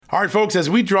All right, folks, as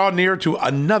we draw near to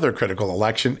another critical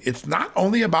election, it's not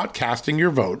only about casting your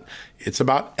vote, it's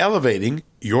about elevating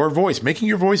your voice, making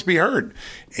your voice be heard.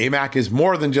 AMAC is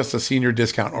more than just a senior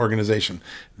discount organization.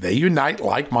 They unite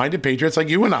like-minded patriots like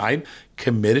you and I,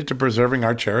 committed to preserving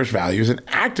our cherished values and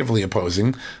actively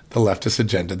opposing the leftist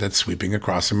agenda that's sweeping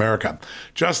across America.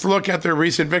 Just look at their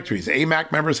recent victories.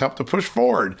 AMAC members helped to push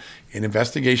forward an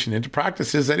investigation into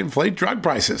practices that inflate drug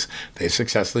prices. They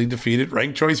successfully defeated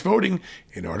ranked choice voting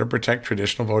in order to protect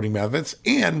traditional voting methods,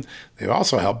 and they've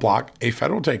also helped block a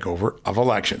federal takeover of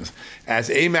elections. As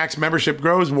AMAC's membership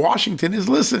grows, Washington is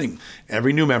listening.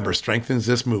 Every new member strengthens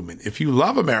this movement. If you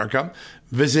love America,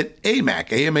 visit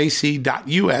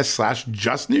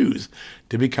amac.us/justnews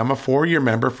to become a 4-year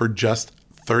member for just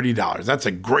 $30. That's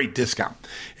a great discount.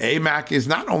 AMAC is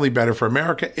not only better for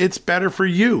America, it's better for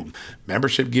you.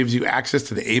 Membership gives you access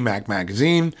to the AMAC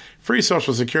magazine, free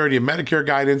Social Security and Medicare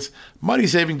guidance,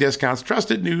 money-saving discounts,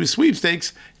 trusted news,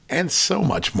 sweepstakes, and so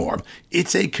much more.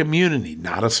 It's a community,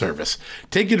 not a service.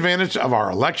 Take advantage of our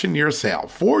election year sale,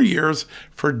 4 years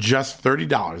for just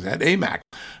 $30 at AMAC.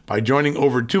 By joining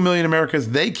over 2 million Americans,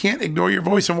 they can't ignore your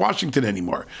voice in Washington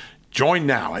anymore. Join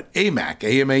now at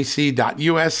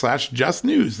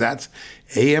amac.us/justnews. That's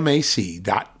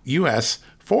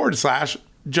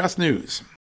amac.us/justnews.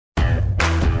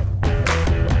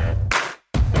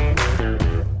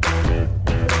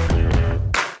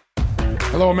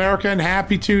 Hello, America, and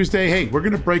happy Tuesday. Hey, we're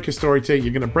going to break a story today.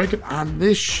 You're going to break it on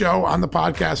this show, on the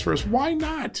podcast first. Why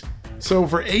not? So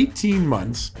for 18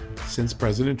 months, since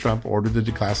President Trump ordered the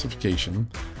declassification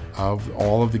of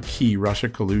all of the key Russia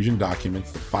collusion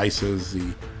documents, the FISAs,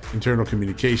 the internal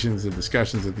communications, the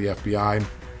discussions at the FBI,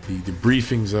 the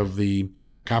debriefings of the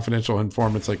confidential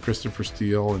informants like Christopher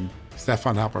Steele and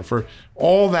Stefan Halper, for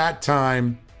all that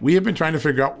time, we have been trying to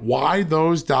figure out why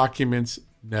those documents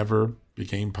never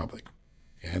became public.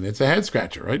 And it's a head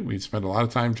scratcher, right? We've spent a lot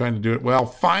of time trying to do it. Well,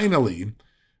 finally,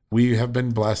 we have been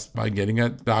blessed by getting a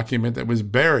document that was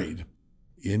buried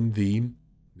in the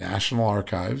National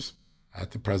Archives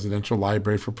at the Presidential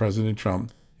Library for President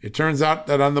Trump. It turns out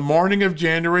that on the morning of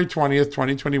January 20th,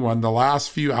 2021, the last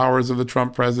few hours of the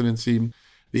Trump presidency,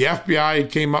 the FBI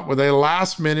came up with a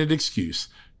last-minute excuse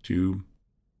to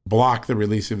block the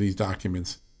release of these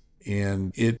documents,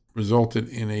 and it resulted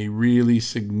in a really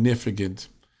significant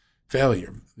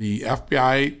failure. The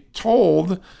FBI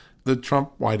told the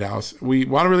Trump White House, we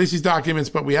want to release these documents,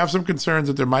 but we have some concerns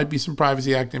that there might be some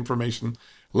Privacy Act information.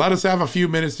 Let us have a few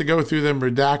minutes to go through them,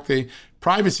 redact the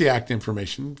Privacy Act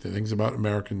information, the things about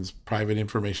Americans' private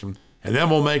information, and then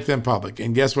we'll make them public.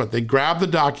 And guess what? They grabbed the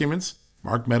documents.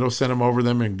 Mark Meadows sent them over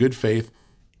them in good faith,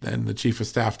 then the chief of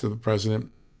staff to the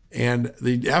president. And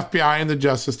the FBI and the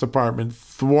Justice Department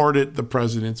thwarted the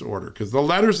president's order because the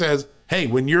letter says, hey,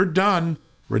 when you're done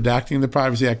redacting the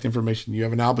Privacy Act information, you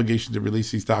have an obligation to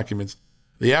release these documents.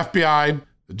 The FBI,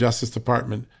 the Justice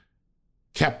Department,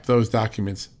 kept those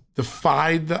documents,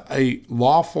 defied a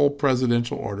lawful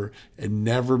presidential order, and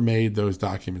never made those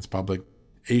documents public.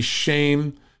 A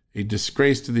shame, a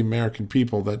disgrace to the American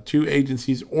people that two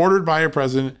agencies ordered by a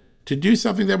president to do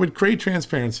something that would create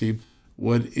transparency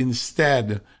would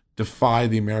instead defy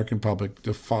the American public,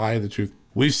 defy the truth.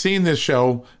 We've seen this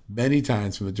show many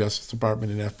times from the Justice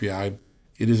Department and FBI.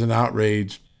 It is an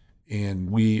outrage,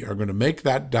 and we are going to make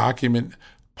that document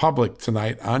public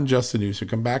tonight on Just the News. So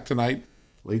come back tonight,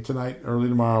 late tonight, early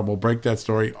tomorrow. We'll break that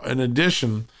story. In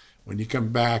addition, when you come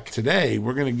back today,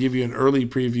 we're going to give you an early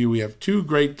preview. We have two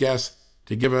great guests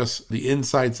to give us the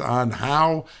insights on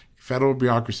how federal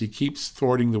bureaucracy keeps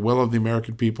thwarting the will of the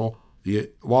American people, the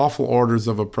lawful orders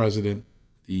of a president,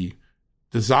 the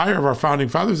desire of our founding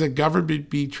fathers that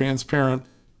government be transparent.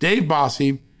 Dave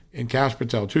Bossie and Kash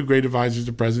Patel, two great advisors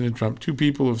to President Trump, two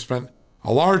people who have spent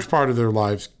a large part of their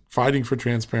lives fighting for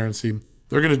transparency.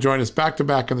 They're going to join us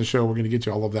back-to-back on the show. We're going to get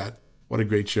you all of that. What a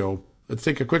great show. Let's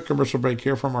take a quick commercial break,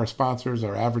 hear from our sponsors,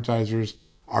 our advertisers,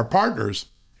 our partners,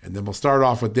 and then we'll start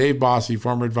off with Dave Bossie,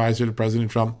 former advisor to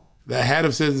President Trump, the head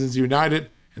of Citizens United,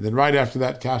 and then right after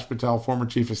that, Kash Patel, former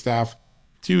chief of staff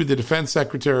to the defense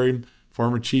secretary,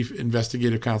 former chief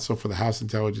investigative counsel for the House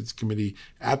Intelligence Committee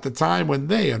at the time when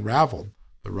they unraveled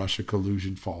the Russia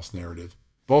collusion false narrative.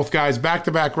 Both guys back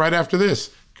to back right after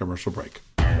this commercial break.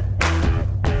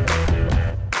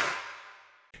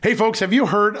 Hey folks, have you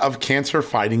heard of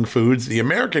cancer-fighting foods? The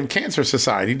American Cancer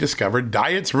Society discovered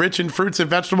diets rich in fruits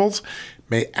and vegetables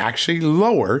may actually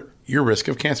lower your risk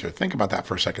of cancer. Think about that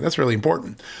for a second. That's really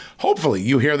important. Hopefully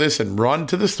you hear this and run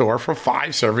to the store for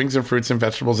 5 servings of fruits and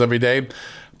vegetables every day.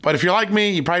 But if you're like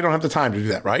me, you probably don't have the time to do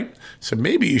that, right? So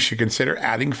maybe you should consider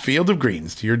adding Field of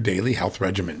Greens to your daily health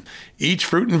regimen. Each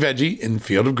fruit and veggie in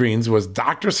Field of Greens was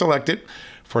doctor selected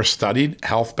for studied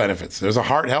health benefits. There's a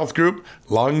heart health group,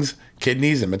 lungs,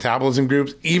 kidneys, and metabolism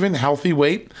groups, even healthy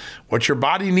weight. What your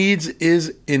body needs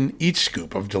is in each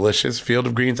scoop of delicious Field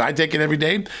of Greens. I take it every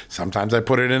day. Sometimes I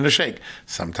put it in a shake.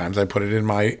 Sometimes I put it in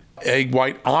my egg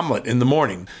white omelet in the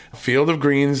morning. Field of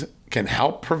Greens can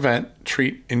help prevent,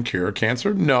 treat, and cure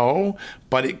cancer? No,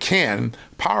 but it can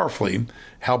powerfully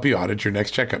help you out at your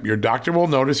next checkup. Your doctor will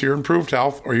notice your improved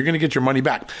health, or you're going to get your money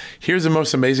back. Here's the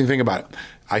most amazing thing about it.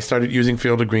 I started using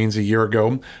Field of Greens a year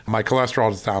ago. My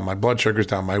cholesterol is down, my blood sugar's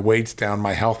down, my weight's down,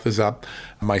 my health is up,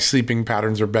 my sleeping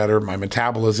patterns are better, my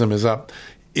metabolism is up.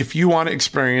 If you want to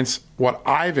experience what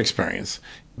I've experienced,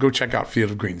 go check out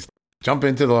Field of Greens. Jump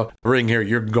into the ring here.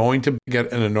 You're going to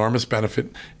get an enormous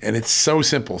benefit, and it's so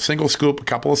simple. Single scoop, a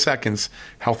couple of seconds,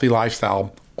 healthy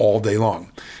lifestyle all day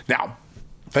long. Now,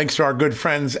 thanks to our good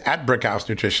friends at Brickhouse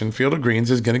Nutrition, Field of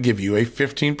Greens is going to give you a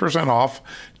 15% off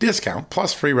discount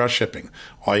plus free rush shipping.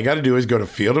 All you got to do is go to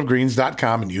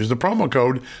fieldofgreens.com and use the promo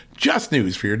code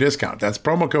JUSTNEWS for your discount. That's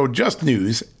promo code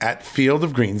JUSTNEWS at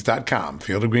fieldofgreens.com.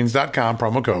 Fieldofgreens.com,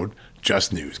 promo code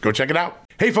JUSTNEWS. Go check it out.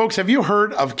 Hey folks, have you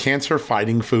heard of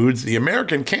cancer-fighting foods? The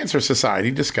American Cancer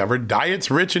Society discovered diets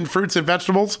rich in fruits and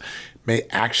vegetables may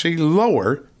actually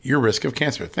lower your risk of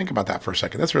cancer. Think about that for a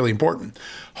second. That's really important.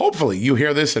 Hopefully you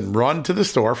hear this and run to the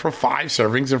store for 5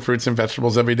 servings of fruits and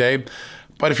vegetables every day.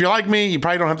 But if you're like me, you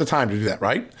probably don't have the time to do that,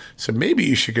 right? So maybe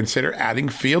you should consider adding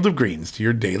Field of Greens to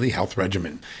your daily health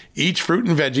regimen. Each fruit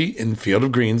and veggie in Field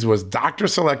of Greens was doctor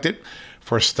selected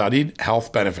for studied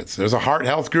health benefits. There's a heart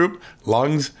health group,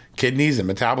 lungs, kidneys, and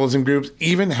metabolism groups,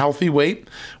 even healthy weight.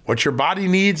 What your body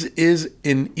needs is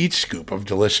in each scoop of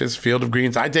delicious Field of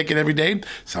Greens. I take it every day.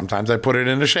 Sometimes I put it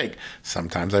in a shake.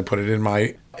 Sometimes I put it in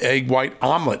my egg white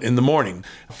omelet in the morning.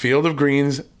 Field of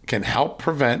Greens can help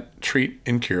prevent, treat,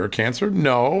 and cure cancer?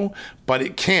 No, but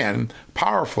it can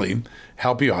powerfully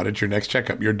help you out at your next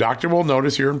checkup. Your doctor will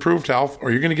notice your improved health,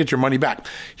 or you're going to get your money back.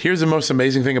 Here's the most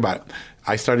amazing thing about it.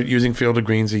 I started using Field of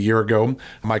Greens a year ago.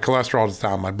 My cholesterol is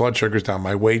down, my blood sugar's down,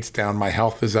 my weight's down, my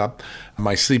health is up,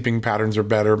 my sleeping patterns are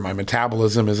better, my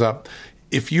metabolism is up.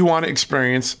 If you want to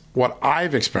experience what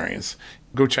I've experienced,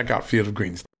 go check out Field of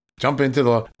Greens. Jump into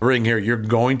the ring here. You're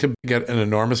going to get an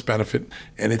enormous benefit,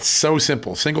 and it's so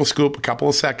simple. Single scoop, a couple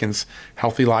of seconds,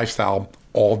 healthy lifestyle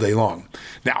all day long.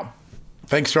 Now,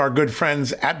 thanks to our good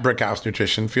friends at Brickhouse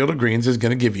Nutrition, Field of Greens is going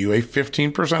to give you a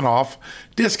 15% off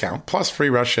discount plus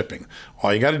free rush shipping.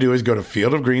 All you got to do is go to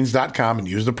fieldofgreens.com and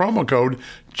use the promo code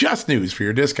JUSTNEWS for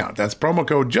your discount. That's promo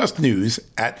code JUSTNEWS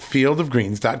at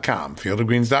fieldofgreens.com.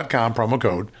 Fieldofgreens.com, promo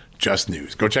code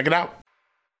JUSTNEWS. Go check it out.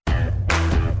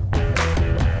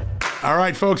 All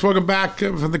right, folks, welcome back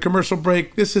from the commercial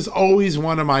break. This is always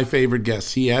one of my favorite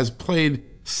guests. He has played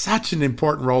such an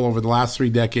important role over the last 3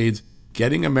 decades,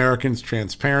 getting Americans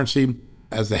transparency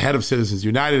as the head of Citizens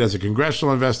United, as a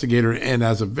congressional investigator, and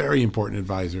as a very important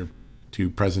advisor to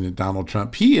President Donald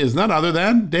Trump. He is none other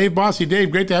than Dave Bossie.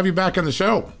 Dave, great to have you back on the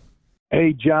show.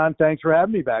 Hey, John, thanks for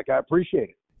having me back. I appreciate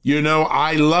it. You know,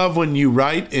 I love when you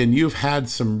write, and you've had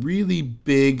some really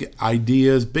big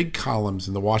ideas, big columns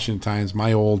in the Washington Times,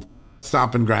 my old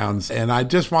stomping grounds. And I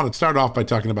just want to start off by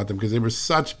talking about them because they were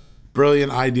such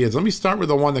brilliant ideas. Let me start with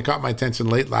the one that caught my attention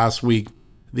late last week.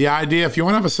 The idea, if you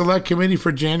want to have a select committee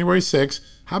for January 6th,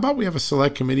 how about we have a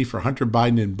select committee for Hunter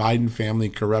Biden and Biden family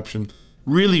corruption?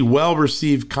 Really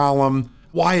well-received column.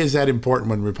 Why is that important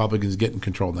when Republicans get in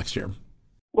control next year?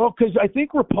 Well, because I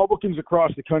think Republicans across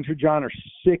the country, John, are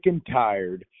sick and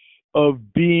tired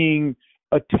of being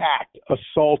attacked,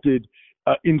 assaulted,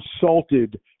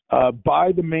 insulted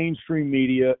by the mainstream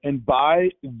media and by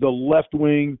the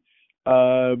left-wing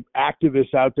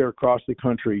activists out there across the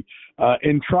country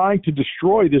in trying to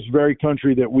destroy this very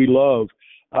country that we love.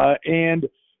 And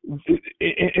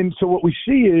so what we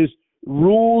see is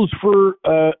rules for,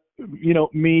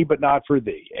 me, but not for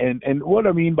thee. And what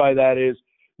I mean by that is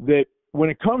that when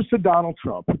it comes to Donald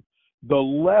Trump, the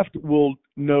left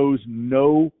knows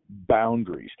no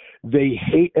boundaries. They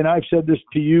hate, and I've said this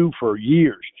to you for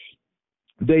years,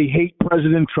 they hate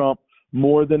President Trump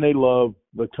more than they love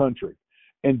the country.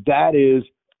 And that is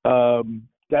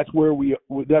that's where we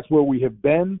have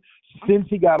been since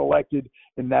he got elected,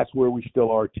 and that's where we still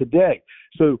are today.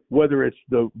 So whether it's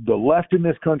the left in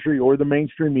this country or the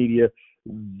mainstream media,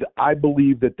 I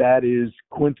believe that is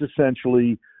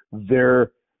quintessentially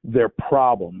their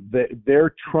problem.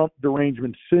 Their Trump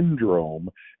derangement syndrome,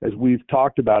 as we've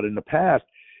talked about in the past,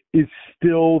 is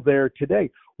still there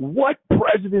today. What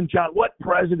president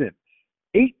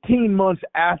 18 months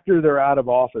after they're out of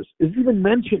office is even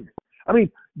mentioned. I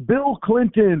mean, Bill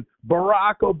Clinton,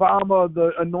 Barack Obama,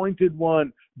 the anointed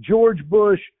one, George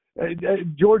Bush's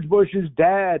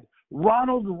dad,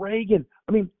 Ronald Reagan.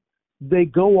 I mean, they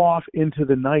go off into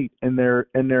the night and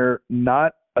they're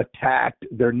not attacked.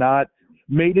 They're not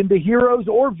made into heroes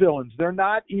or villains. They're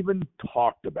not even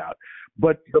talked about.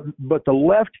 But the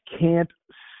left can't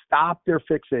stop their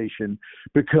fixation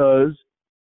because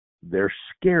they're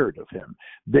scared of him.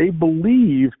 They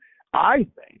believe, I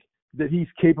think, that he's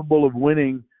capable of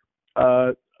winning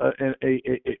the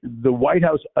White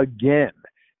House again,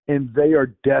 and they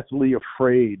are deathly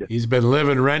afraid. He's been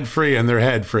living rent-free in their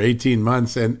head for 18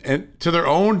 months, and to their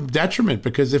own detriment,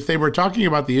 because if they were talking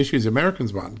about the issues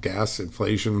Americans want, gas,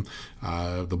 inflation,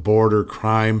 the border,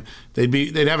 crime,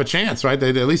 they'd have a chance, right?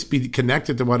 They'd at least be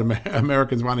connected to what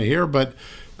Americans want to hear, but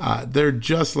they're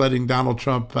just letting Donald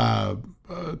Trump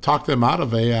talk them out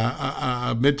of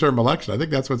a midterm election. I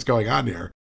think that's what's going on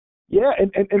here. Yeah,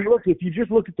 and look, if you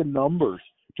just look at the numbers,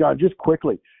 John, just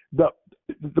quickly, the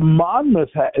Monmouth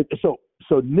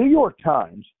so New York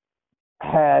Times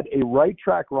had a right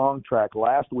track, wrong track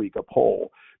last week, a poll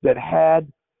that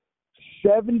had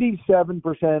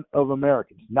 77% of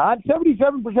Americans, not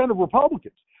 77% of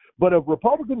Republicans, but of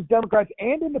Republicans, Democrats,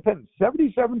 and independents,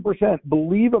 77%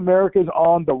 believe America's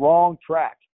on the wrong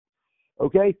track.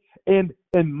 Okay? And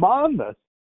Monmouth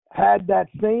had that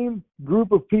same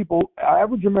group of people,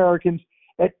 average Americans,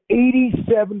 at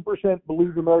 87%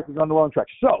 believe America's on the wrong track.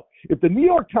 So if the New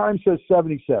York Times says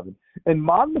 77 and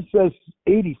Monmouth says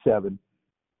 87,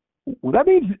 well, that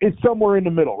means it's somewhere in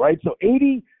the middle, right? So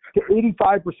 80 to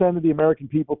 85% of the American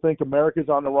people think America's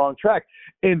on the wrong track.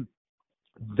 And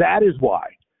that is why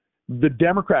the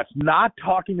Democrats, not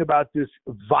talking about this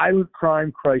violent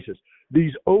crime crisis,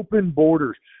 these open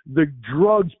borders, the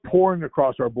drugs pouring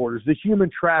across our borders, the human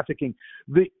trafficking,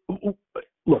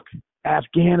 look,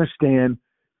 Afghanistan,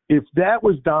 if that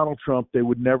was Donald Trump, they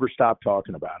would never stop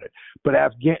talking about it. But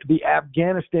the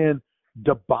Afghanistan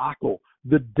debacle,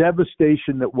 the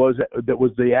devastation that was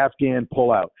the Afghan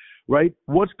pullout, right?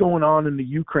 What's going on in the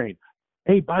Ukraine?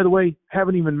 Hey, by the way,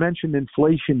 haven't even mentioned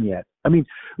inflation yet. I mean,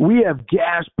 we have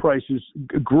gas prices,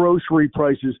 grocery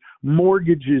prices,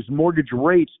 mortgages, mortgage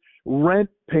rates, rent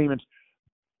payments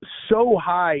so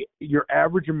high, your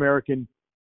average American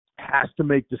has to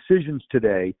make decisions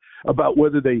today about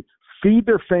whether they feed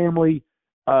their family,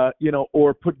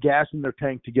 or put gas in their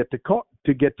tank to get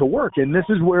to work. And this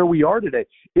is where we are today.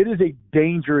 It is a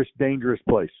dangerous, dangerous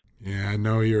place. Yeah, I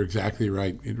know, you're exactly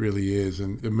right. It really is.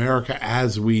 And America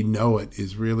as we know it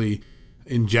is really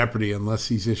in jeopardy unless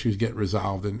these issues get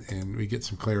resolved and we get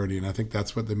some clarity. And I think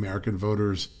that's what the American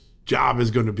voters' job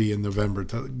is going to be in November,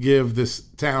 to give this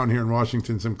town here in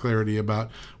Washington some clarity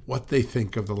about what they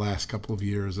think of the last couple of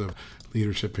years of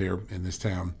leadership here in this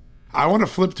town. I want to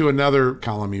flip to another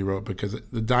column he wrote because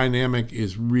the dynamic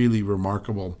is really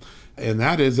remarkable. And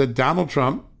that is that Donald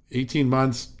Trump, 18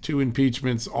 months, 2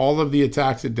 impeachments, all of the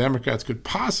attacks that Democrats could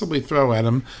possibly throw at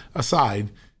him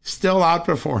aside, still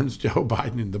outperforms Joe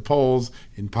Biden in the polls,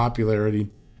 in popularity.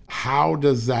 How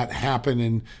does that happen?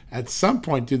 And at some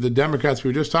point, do the Democrats we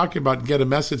were just talking about get a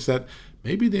message that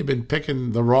maybe they've been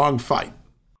picking the wrong fight?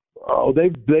 Oh,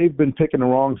 they've been picking the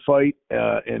wrong fight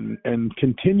and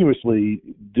continuously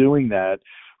doing that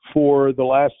for the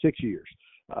last 6 years.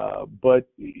 But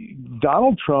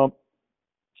Donald Trump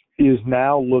is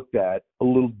now looked at a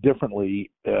little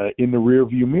differently in the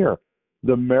rearview mirror.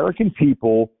 The American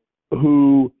people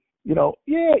who,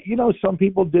 some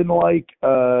people didn't like,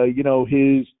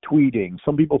 his tweeting.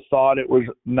 Some people thought it was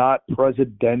not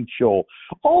presidential.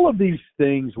 All of these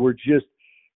things were just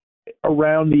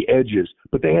around the edges,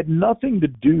 but they had nothing to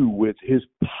do with his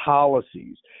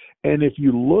policies. And if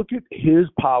you look at his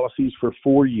policies for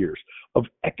 4 years of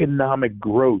economic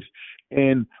growth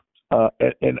and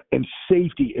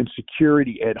safety and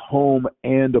security at home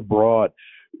and abroad,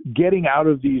 getting out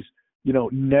of these,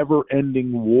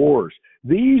 never-ending wars,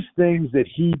 these things that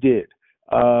he did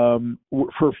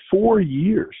for 4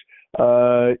 years,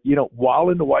 while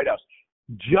in the White House,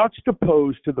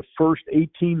 juxtaposed to the first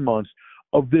 18 months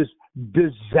of this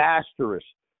disastrous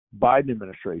Biden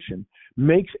administration,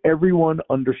 makes everyone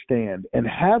understand and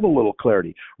have a little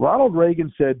clarity. Ronald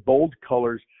Reagan said bold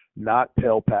colors, not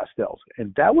pale pastels.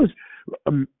 And that was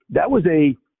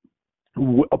a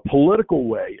political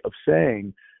way of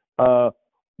saying,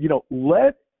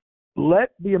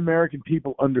 let the American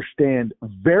people understand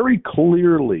very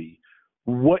clearly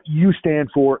what you stand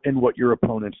for and what your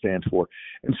opponent stands for.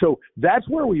 And so that's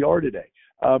where we are today.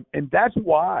 And that's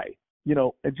why,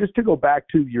 and just to go back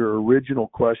to your original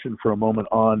question for a moment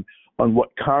on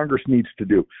what Congress needs to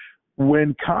do,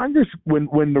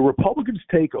 when the Republicans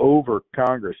take over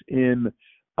Congress in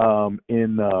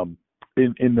November,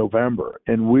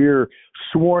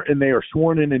 and they are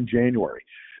sworn in January,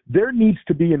 there needs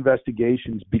to be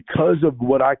investigations because of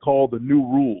what I call the new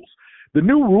rules. The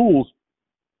new rules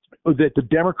that the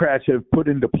Democrats have put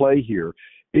into play here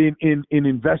in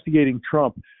investigating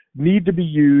Trump need to be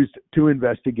used to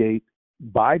investigate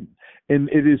Biden. And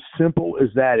it is simple as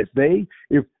that. If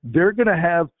they're going to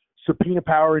have subpoena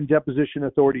power and deposition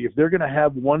authority, if they're going to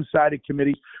have one-sided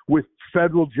committees with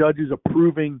federal judges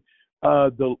approving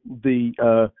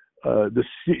the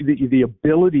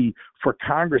ability for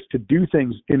Congress to do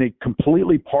things in a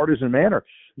completely partisan manner,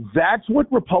 that's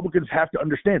what Republicans have to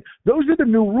understand. Those are the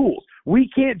new rules. We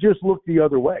can't just look the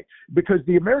other way because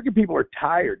the American people are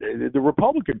tired. The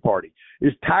Republican Party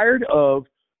is tired of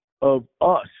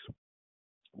us,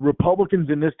 Republicans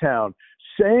in this town,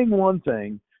 saying one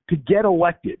thing to get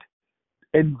elected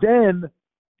and then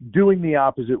doing the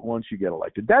opposite once you get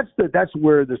elected. That's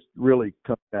where this really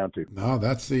comes down to. No,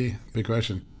 that's the big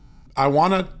question. I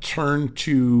want to turn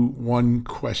to one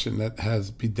question that has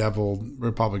bedeviled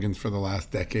Republicans for the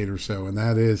last decade or so, and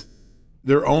that is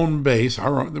their own base,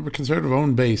 the conservative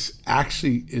own base,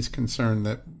 actually is concerned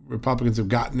that Republicans have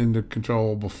gotten into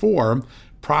control before,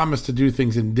 promised to do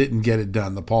things and didn't get it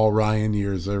done. The Paul Ryan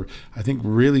years are, I think,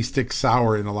 really stick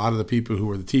sour in a lot of the people who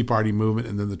were the Tea Party movement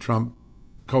and then the Trump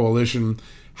coalition.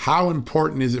 How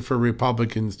important is it for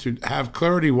Republicans to have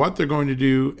clarity what they're going to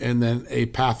do and then a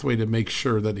pathway to make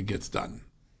sure that it gets done?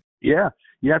 Yeah,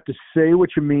 you have to say what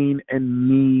you mean and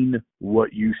mean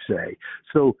what you say.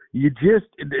 So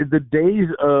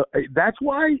that's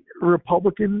why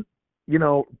Republican,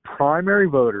 primary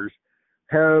voters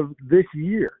have this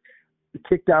year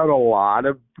kicked out a lot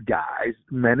of guys,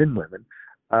 men and women,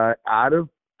 out of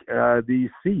these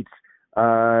seats.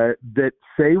 That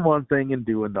say one thing and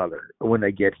do another when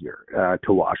they get here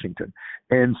to Washington.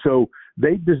 And so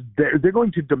they're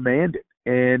going to demand it.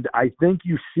 And I think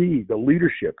you see the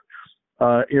leadership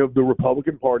of the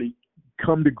Republican Party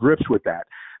come to grips with that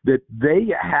they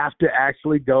have to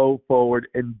actually go forward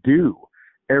and do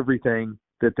everything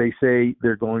that they say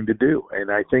they're going to do.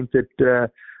 And I think that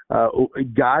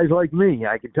guys like me,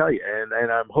 I can tell you,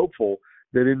 and I'm hopeful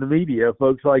that in the media,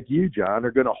 folks like you, John,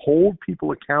 are going to hold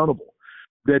people accountable,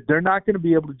 that they're not going to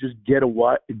be able to just get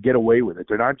away with it.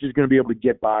 They're not just going to be able to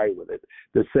get by with it.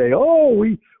 To say, oh,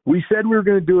 we said we were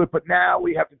going to do it, but now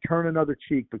we have to turn another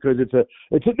cheek because it's a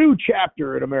new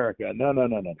chapter in America. No.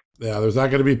 Yeah, there's not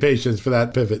going to be patience for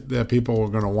that pivot. That people are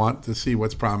going to want to see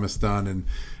what's promised done, and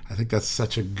I think that's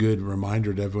such a good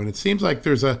reminder to everyone. It seems like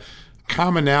there's a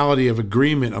commonality of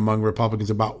agreement among Republicans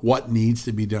about what needs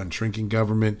to be done, shrinking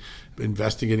government,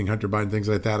 investigating Hunter Biden, things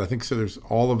like that. I think so. There's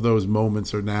all of those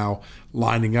moments are now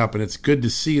lining up, and it's good to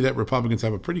see that Republicans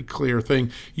have a pretty clear thing.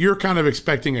 You're kind of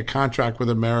expecting a Contract with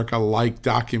America-like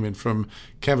document from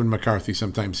Kevin McCarthy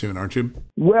sometime soon, aren't you?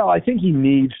 Well, I think he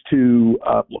needs to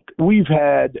look. We've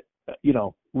had,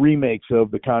 remakes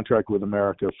of the Contract with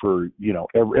America for,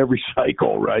 every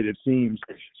cycle, right? It seems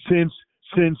since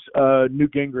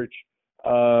Newt Gingrich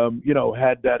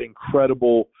had that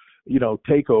incredible,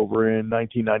 takeover in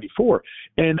 1994.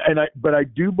 But I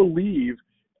do believe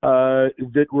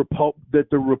that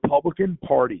the Republican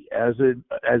Party as an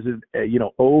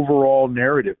overall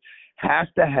narrative has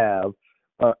to have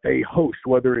a host,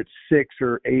 whether it's 6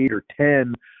 or 8 or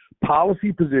 10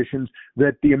 policy positions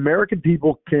that the American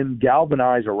people can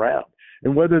galvanize around.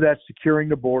 And whether that's securing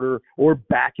the border or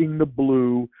backing the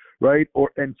blue, right,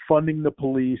 and funding the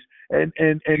police and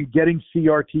getting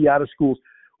CRT out of schools,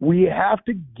 we have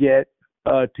to get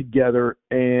together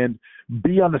and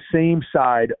be on the same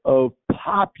side of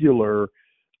popular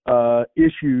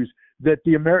issues that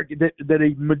that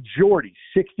a majority,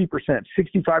 60%,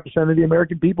 65% of the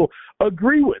American people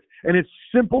agree with. And it's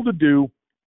simple to do,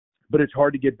 but it's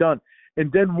hard to get done.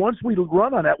 And then once we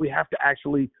run on that, we have to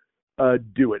actually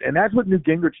do it. And that's what Newt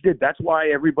Gingrich did. That's why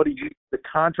everybody used the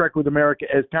Contract with America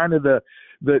as kind of the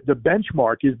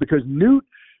benchmark, is because Newt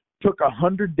took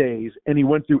 100 days and he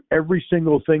went through every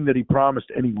single thing that he promised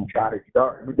and he got it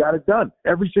done. We got it done.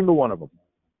 Every single one of them.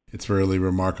 It's really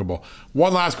remarkable.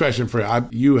 One last question for you.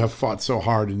 You have fought so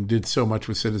hard and did so much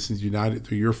with Citizens United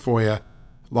through your FOIA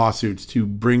lawsuits to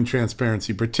bring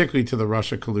transparency, particularly to the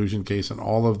Russia collusion case and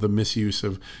all of the misuse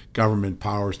of government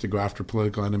powers to go after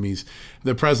political enemies.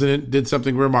 The president did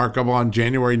something remarkable on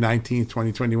January 19th,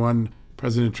 2021.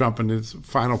 President Trump, in his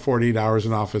final 48 hours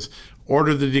in office,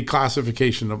 ordered the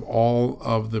declassification of all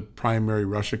of the primary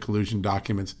Russia collusion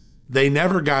documents. They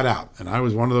never got out, and I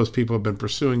was one of those people who have been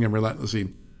pursuing them relentlessly.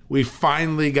 We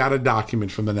finally got a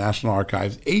document from the National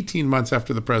Archives 18 months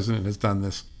after the president has done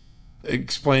this.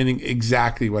 explaining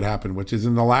exactly what happened, which is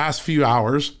in the last few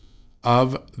hours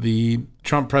of the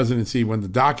Trump presidency, when the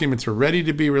documents were ready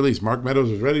to be released, Mark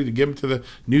Meadows was ready to give them to the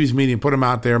news media and put them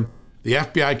out there. The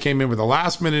FBI came in with a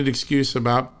last-minute excuse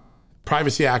about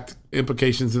Privacy Act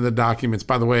implications in the documents.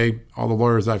 By the way, all the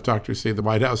lawyers I've talked to say the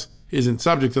White House isn't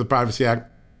subject to the Privacy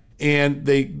Act. And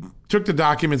they took the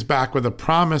documents back with a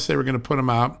promise they were going to put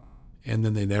them out, and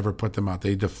then they never put them out.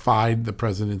 They defied the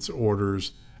president's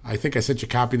orders. I think I sent you a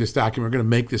copy of this document. We're going to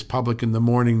make this public in the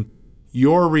morning.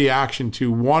 Your reaction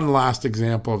to one last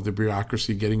example of the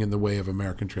bureaucracy getting in the way of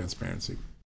American transparency.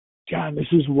 John, this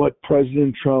is what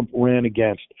President Trump ran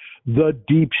against. The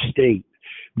deep state.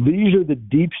 These are the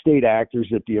deep state actors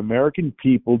that the American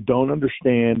people don't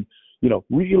understand,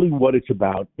 really what it's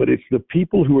about. But it's the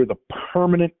people who are the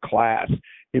permanent class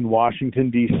in Washington,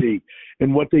 D.C.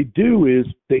 And what they do is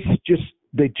they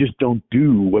just don't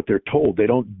do what they're told. They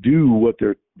don't do what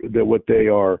they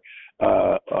are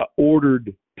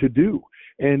ordered to do.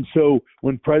 And so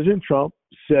when President Trump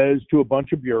says to a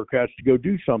bunch of bureaucrats to go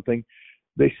do something,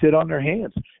 they sit on their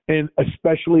hands, and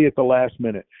especially at the last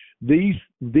minute. This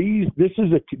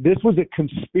was a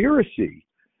conspiracy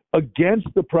against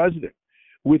the president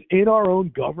within our own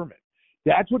government.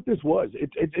 That's what this was.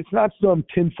 It's not some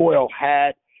tinfoil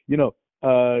hat.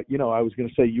 I was going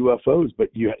to say UFOs, but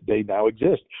they now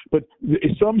exist. But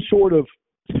it's some sort of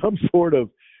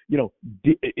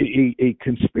a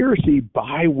conspiracy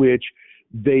by which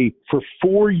they, for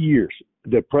 4 years,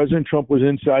 that President Trump was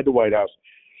inside the White House,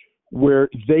 where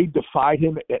they defied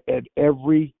him at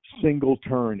every single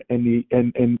turn. And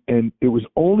it was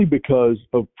only because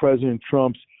of President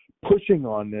Trump's pushing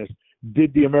on this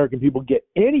did the American people get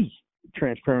any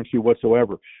transparency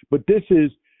whatsoever. But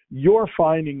you're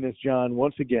finding this, John,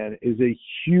 once again, is a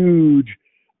huge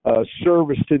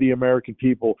service to the American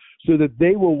people so that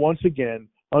they will once again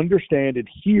understand and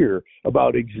hear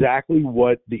about exactly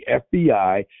what the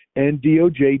FBI and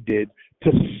DOJ did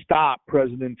to stop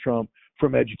President Trump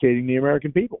from educating the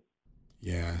American people.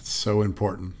 Yeah, it's so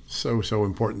important. So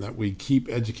important that we keep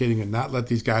educating and not let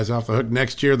these guys off the hook.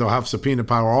 Next year, they'll have subpoena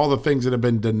power. All the things that have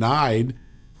been denied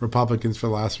Republicans for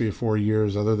the last 3 or 4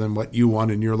 years, other than what you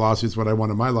won in your lawsuits, what I won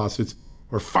in my lawsuits,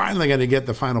 we're finally going to get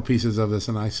the final pieces of this.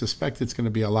 And I suspect it's going to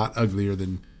be a lot uglier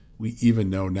than we even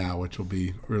know now, which will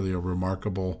be really a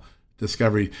remarkable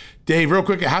discovery. Dave, real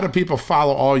quick, how do people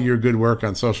follow all your good work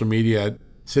on social media at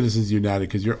Citizens United?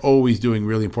 Because you're always doing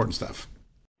really important stuff.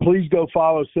 Please go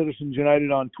follow Citizens United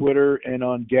on Twitter and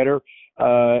on Getter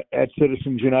at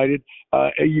Citizens United.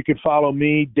 You can follow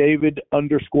me,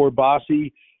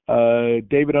 David_Bossie,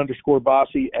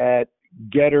 David_Bossie at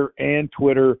Getter and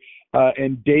Twitter,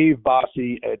 and Dave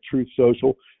Bossie at Truth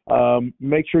Social.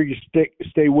 Make sure you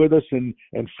stay with us and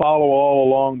follow all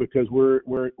along, because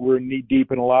we're knee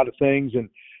deep in a lot of things, and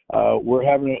we're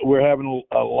having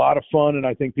a lot of fun, and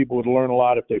I think people would learn a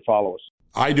lot if they follow us.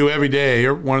 I do every day.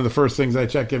 You're one of the first things I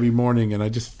check every morning, and I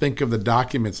just think of the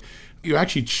documents. You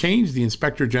actually changed the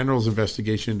Inspector General's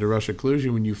investigation into Russia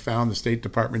collusion when you found the State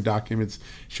Department documents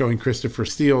showing Christopher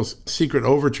Steele's secret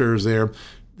overtures there.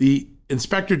 The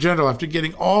Inspector General, after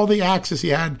getting all the access he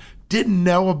had, didn't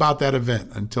know about that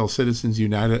event until Citizens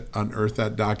United unearthed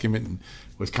that document and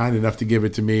was kind enough to give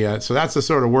it to me. So that's the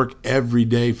sort of work every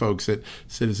day, folks, that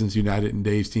Citizens United and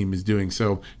Dave's team is doing.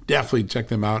 So definitely check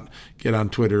them out, get on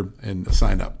Twitter, and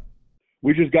sign up.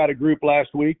 We just got a group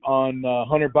last week on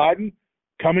Hunter Biden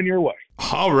coming your way.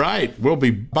 All right. We'll be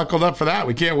buckled up for that.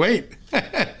 We can't wait.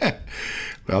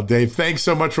 Well, Dave, thanks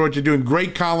so much for what you're doing.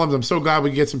 Great columns. I'm so glad we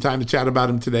could get some time to chat about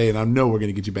them today, and I know we're going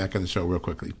to get you back on the show real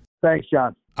quickly. Thanks,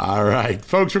 John. All right,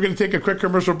 folks, we're going to take a quick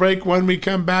commercial break. When we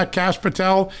come back, Kash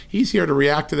Patel, he's here to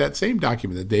react to that same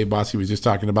document that Dave Bossie was just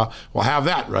talking about. We'll have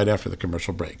that right after the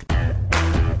commercial break.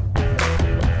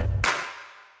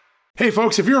 Hey,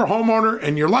 folks, if you're a homeowner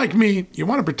and you're like me, you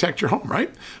want to protect your home, right?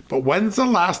 But when's the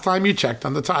last time you checked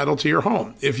on the title to your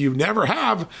home? If you never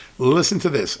have, listen to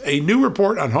this. A new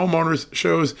report on homeowners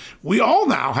shows we all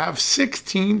now have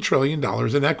 $16 trillion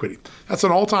in equity. That's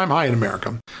an all-time high in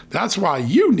America. That's why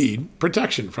you need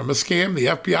protection from a scam the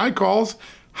FBI calls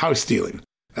house stealing.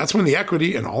 That's when the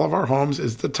equity in all of our homes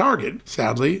is the target,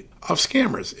 sadly, of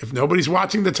scammers. If nobody's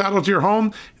watching the title to your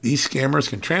home, these scammers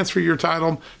can transfer your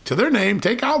title to their name,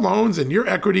 take out loans, and your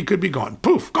equity could be gone.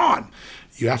 Poof, gone.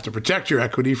 You have to protect your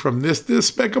equity from this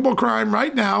despicable crime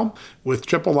right now with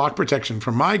triple lock protection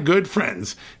from my good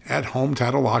friends at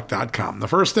HomeTitleLock.com. The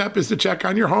first step is to check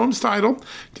on your home's title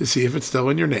to see if it's still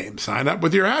in your name. Sign up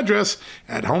with your address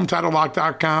at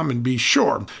HomeTitleLock.com and be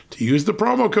sure to use the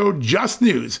promo code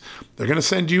JUSTNEWS They're going to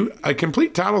send you a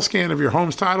complete title scan of your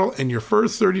home's title and your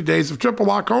first 30 days of Triple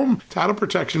Lock home title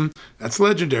protection. That's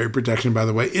legendary protection, by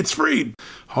the way. It's free.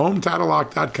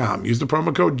 HomeTitleLock.com. Use the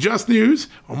promo code JUSTNEWS.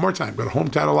 One more time, go to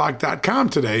HomeTitleLock.com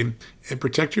today and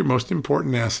protect your most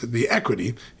important asset, the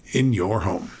equity in your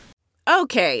home.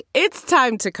 Okay, it's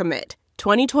time to commit.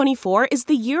 2024 is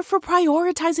the year for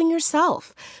prioritizing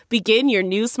yourself. Begin your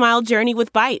new smile journey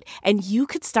with Byte, and you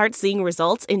could start seeing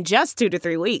results in just 2 to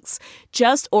 3 weeks.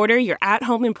 Just order your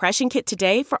at-home impression kit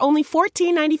today for only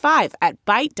 $14.95 at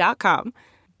Byte.com.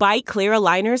 Byte Clear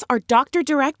aligners are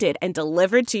doctor-directed and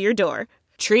delivered to your door.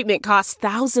 Treatment costs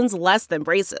thousands less than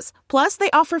braces. Plus,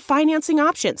 they offer financing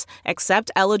options,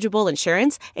 accept eligible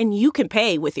insurance, and you can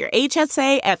pay with your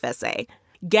HSA FSA.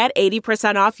 Get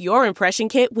 80% off your impression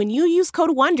kit when you use code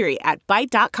WONDERY at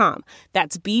Byte.com.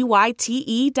 That's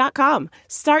BYTE.com.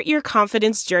 Start your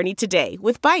confidence journey today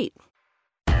with Byte.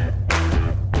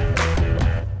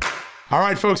 All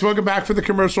right, folks, welcome back for the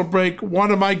commercial break. One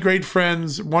of my great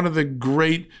friends, one of the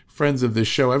great friends of this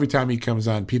show, every time he comes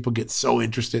on, people get so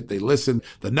interested. They listen.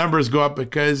 The numbers go up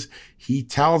because he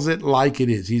tells it like it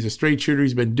is. He's a straight shooter.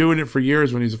 He's been doing it for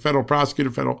years when he's a federal prosecutor,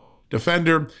 federal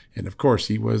defender. And of course,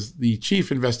 he was the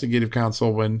chief investigative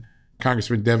counsel when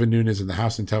Congressman Devin Nunes and the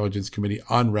House Intelligence Committee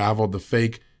unraveled the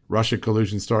fake Russia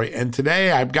collusion story. And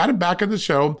today I've got him back on the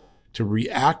show to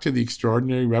react to the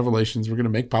extraordinary revelations we're going to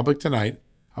make public tonight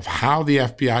of how the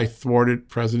FBI thwarted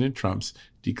President Trump's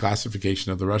declassification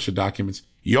of the Russia documents.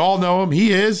 You all know him.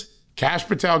 He is Kash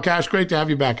Patel. Kash, great to have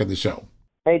you back on the show.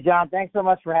 Hey, John, thanks so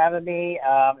much for having me.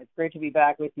 It's great to be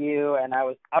back with you. And I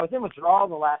was in withdrawal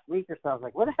the last week or so. I was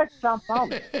like, where the heck's John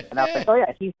Solomon? And I was like, oh,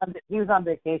 yeah, he was on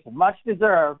vacation. Much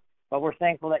deserved, but we're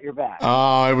thankful that you're back.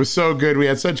 Oh, it was so good. We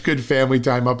had such good family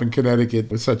time up in Connecticut.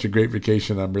 It was such a great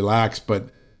vacation. I'm relaxed, but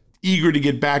eager to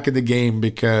get back in the game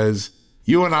because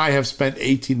you and I have spent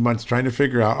 18 months trying to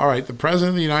figure out, all right, the President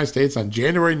of the United States on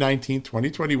January 19th,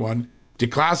 2021,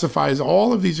 declassifies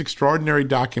all of these extraordinary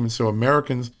documents so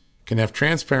Americans can have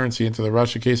transparency into the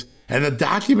Russia case, and the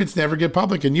documents never get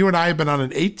public. And you and I have been on an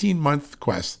 18-month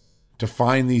quest to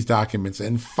find these documents.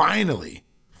 And finally,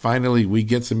 we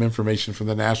get some information from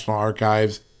the National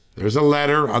Archives. There's a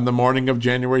letter on the morning of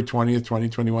January 20th,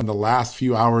 2021, the last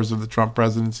few hours of the Trump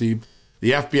presidency.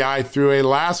 The FBI threw a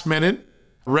last-minute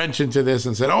wrench into this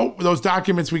and said, oh, those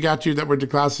documents we got you that were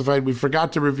declassified, we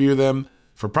forgot to review them.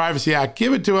 For Privacy Act,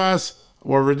 give it to us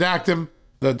or redact them,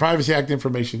 the Privacy Act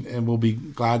information, and we'll be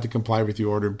glad to comply with your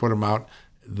order and put them out.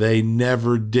 They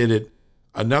never did it.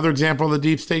 Another example of the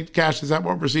deep state, Kash, is that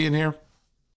what we're seeing here?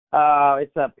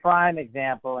 It's a prime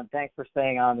example, and thanks for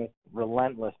staying on this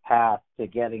relentless path to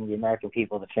getting the American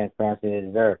people the transparency they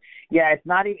deserve. Yeah, it's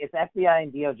FBI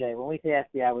and DOJ. When we say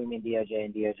FBI, we mean DOJ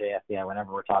and DOJ, FBI,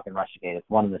 whenever we're talking Russiagate. It's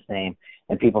one and the same,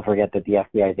 and people forget that the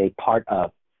FBI is a part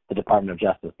of the Department of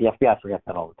Justice. The FBI forgets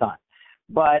that all the time.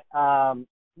 But,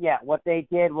 yeah, what they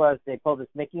did was they pulled this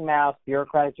Mickey Mouse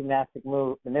bureaucratic gymnastic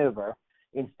maneuver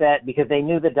instead because they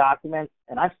knew the documents,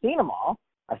 and I've seen them all.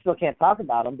 I still can't talk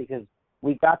about them because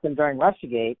we got them during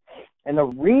Russiagate. And the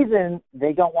reason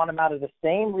they don't want them out is the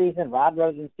same reason Rod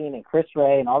Rosenstein and Chris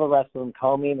Wray and all the rest of them,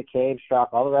 Comey, McCabe, Strzok,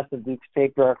 all the rest of the deep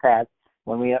state bureaucrats,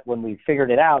 when we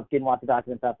figured it out, didn't want the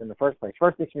documents out in the first place.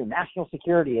 First they screamed national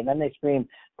security, and then they screamed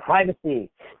privacy.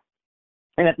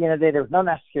 And at the end of the day, there was no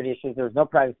national security issues. There was no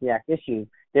Privacy Act issues.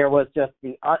 There was just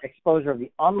the exposure of the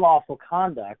unlawful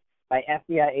conduct by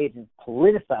FBI agents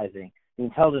politicizing the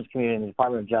intelligence community and the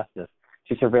Department of Justice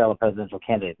to surveil a presidential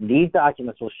candidate. And these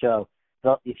documents will show,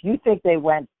 if you think they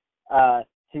went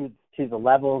to the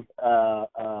levels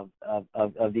of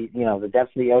the the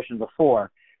depths of the ocean before,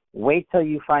 wait till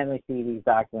you finally see these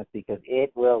documents because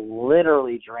it will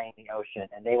literally drain the ocean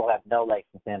and they will have no legs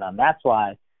to stand on. That's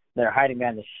why they're hiding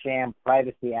behind the sham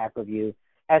Privacy Act review,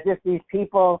 as if these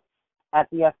people at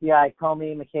the FBI,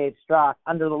 Comey, McCabe, Strzok,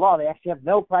 under the law, they actually have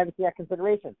no Privacy Act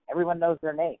considerations. Everyone knows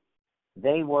their names.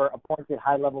 They were appointed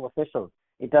high-level officials.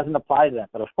 It doesn't apply to them.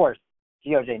 But, of course,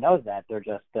 DOJ knows that. They're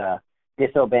just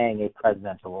disobeying a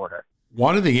presidential order.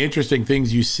 One of the interesting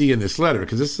things you see in this letter,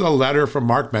 because this is a letter from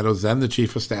Mark Meadows, then the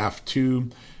chief of staff, to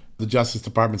the Justice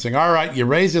Department saying, all right, you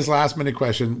raised this last-minute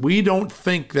question. We don't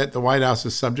think that the White House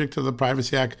is subject to the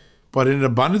Privacy Act, but in an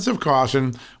abundance of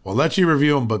caution, we'll let you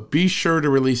review them, but be sure to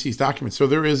release these documents. So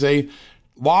there is a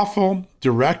lawful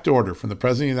direct order from the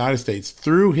President of the United States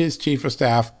through his chief of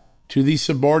staff to these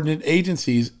subordinate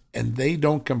agencies, and they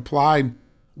don't comply.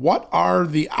 What are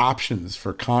the options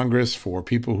for Congress, for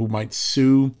people who might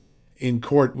sue in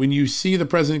court? When you see the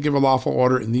president give a lawful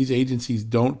order and these agencies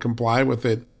don't comply with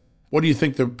it, what do you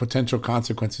think the potential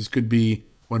consequences could be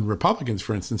when Republicans,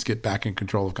 for instance, get back in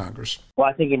control of Congress? Well,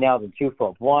 I think you nailed it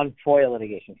twofold. One, FOIA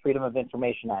litigation, Freedom of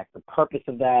Information Act. The purpose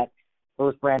of that,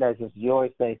 Louis Brandeis, as you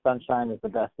always say, sunshine is the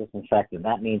best disinfectant.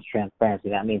 That means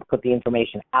transparency. That means put the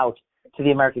information out to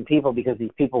the American people, because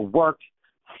these people worked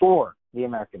for the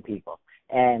American people.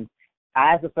 And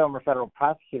as a former federal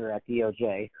prosecutor at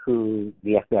DOJ, who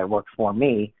the FBI worked for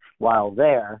me while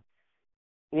there,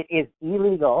 it is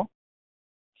illegal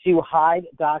to hide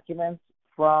documents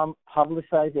from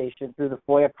publicization through the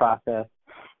FOIA process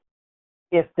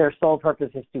if their sole purpose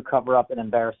is to cover up an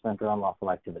embarrassment or unlawful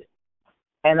activity.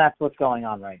 And that's what's going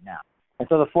on right now. And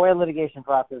so the FOIA litigation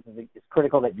process is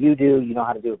critical that you do. You know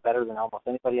how to do it better than almost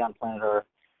anybody on planet Earth.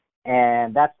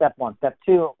 And that's step one. Step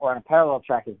two, or on a parallel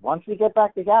track, is once we get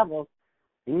back to gavels,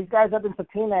 these guys have been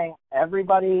subpoenaing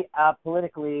everybody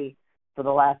politically for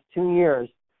the last 2 years.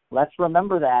 Let's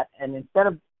remember that. And instead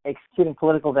of executing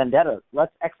political vendettas,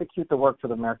 let's execute the work for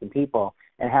the American people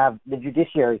and have the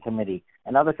Judiciary Committee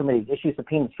and other committees issue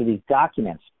subpoenas for these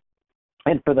documents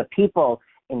and for the people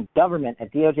in government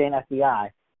at DOJ and FBI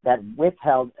that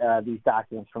withheld these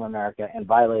documents from America and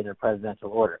violated a presidential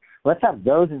order. Let's have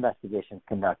those investigations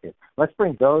conducted. Let's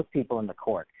bring those people into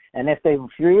court. And if they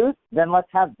refuse, then let's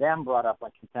have them brought up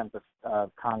on contempt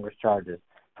of Congress charges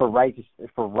for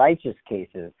righteous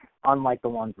cases, unlike the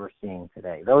ones we're seeing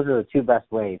today. Those are the two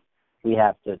best ways we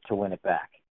have to win it back.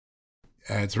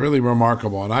 It's really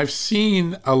remarkable. And I've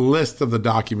seen a list of the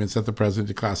documents that the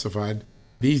president declassified.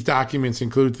 These documents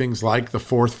include things like the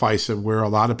fourth FISA, where a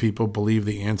lot of people believe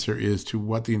the answer is to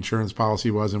what the insurance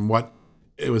policy was and what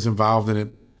it was involved in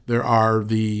it. There are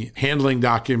the handling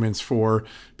documents for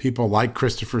people like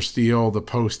Christopher Steele, the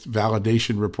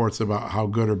post-validation reports about how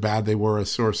good or bad they were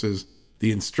as sources,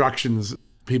 the instructions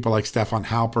people like Stefan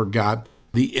Halper got,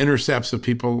 the intercepts of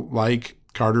people like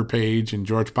Carter Page and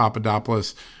George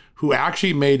Papadopoulos, who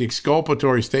actually made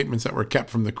exculpatory statements that were kept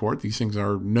from the court. These things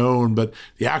are known, but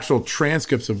the actual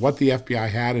transcripts of what the FBI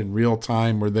had in real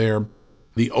time were there.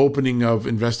 The opening of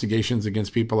investigations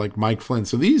against people like Mike Flynn.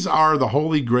 So these are the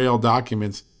holy grail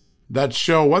documents that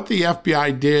show what the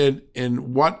FBI did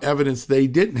and what evidence they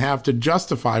didn't have to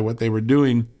justify what they were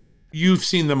doing. You've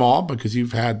seen them all because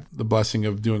you've had the blessing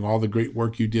of doing all the great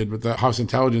work you did with the House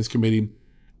Intelligence Committee.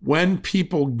 When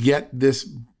people get this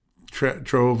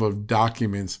trove of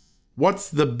documents, what's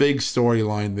the big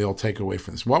storyline they'll take away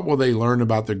from this? What will they learn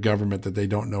about their government that they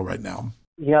don't know right now?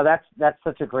 You know, that's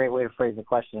such a great way to phrase the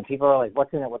question. And people are like,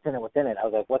 what's in it, what's in it, what's in it? I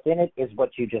was like, what's in it is what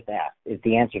you just asked, is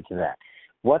the answer to that.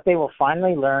 What they will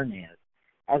finally learn is,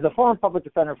 as a former public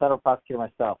defender, federal prosecutor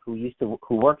myself, who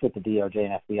worked with the DOJ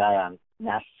and FBI on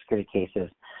national security cases,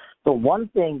 the one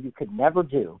thing you could never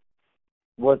do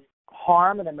was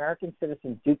harm an American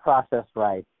citizen's due process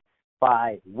rights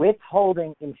by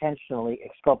withholding intentionally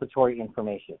exculpatory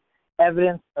information,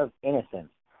 evidence of innocence.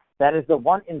 That is the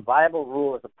one inviolable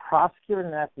rule as a prosecutor in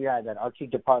the FBI that our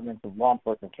chief departments of law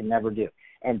enforcement can never do.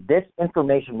 And this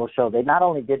information will show they not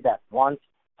only did that once,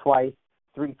 twice,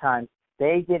 3 times,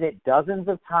 they did it dozens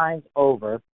of times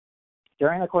over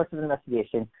during the course of the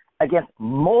investigation against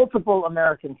multiple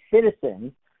American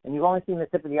citizens, and you've only seen the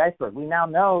tip of the iceberg. We now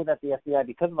know that the FBI,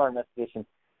 because of our investigation,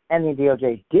 and the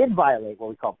DOJ did violate what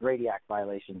we call Brady Act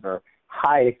violations or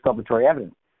hide exculpatory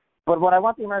evidence. But what I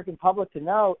want the American public to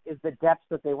know is the depths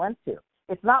that they went to.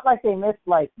 It's not like they missed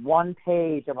like 1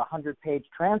 page of a 100-page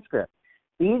transcript.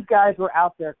 These guys were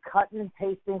out there cutting and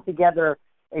pasting together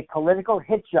a political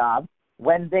hit job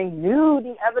when they knew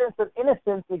the evidence of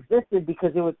innocence existed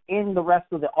because it was in the rest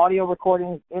of the audio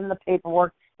recordings, in the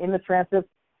paperwork, in the transcripts,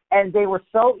 and they were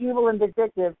so evil and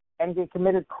vindictive and they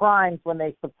committed crimes when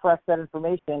they suppressed that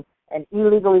information and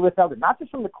illegally withheld it, not just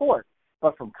from the court,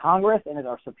 but from Congress and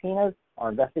our subpoenas, our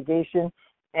investigation,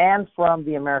 and from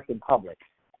the American public.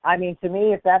 I mean, to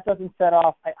me, if that doesn't set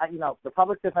off, the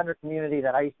public defender community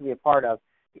that I used to be a part of,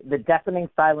 the deafening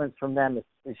silence from them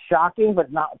is shocking,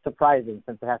 but not surprising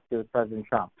since it has to do with President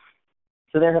Trump.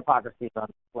 So their hypocrisy is on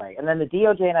display. And then the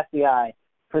DOJ and FBI,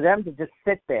 for them to just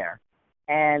sit there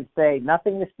and say,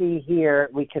 nothing to see here,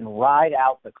 we can ride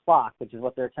out the clock, which is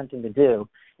what they're attempting to do.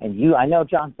 And I know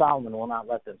John Solomon will not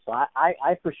let them. So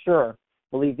I for sure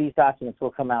believe these documents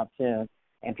will come out soon.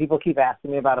 And people keep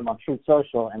asking me about them on Truth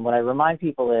Social. And what I remind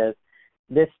people is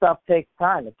this stuff takes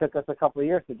time. It took us a couple of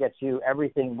years to get you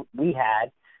everything we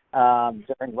had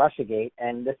during Russiagate.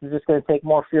 And this is just going to take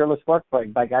more fearless work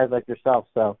by guys like yourself.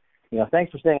 So,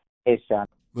 thanks for staying on the case, John.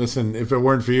 Listen, if it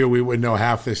weren't for you, we wouldn't know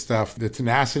half this stuff. The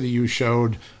tenacity you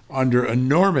showed under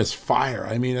enormous fire.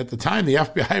 I mean, at the time, the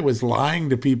FBI was lying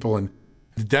to people, and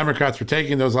the Democrats were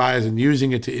taking those lies and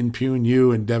using it to impugn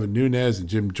you and Devin Nunes and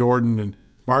Jim Jordan and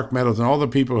Mark Meadows and all the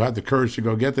people who had the courage to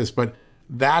go get this. But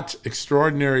that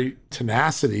extraordinary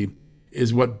tenacity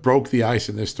is what broke the ice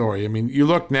in this story. I mean, you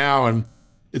look now and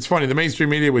it's funny, the mainstream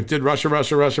media did Russia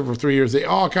for 3 years. They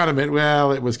all kind of meant,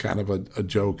 well, it was kind of a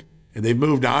joke. And they've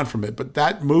moved on from it. But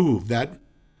that move, that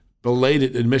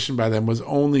belated admission by them was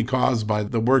only caused by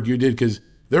the work you did, because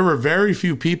there were very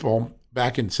few people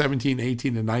back in 17,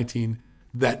 18, and 19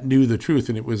 that knew the truth.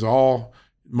 And it was all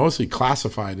mostly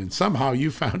classified. And somehow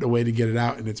you found a way to get it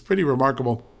out. And it's pretty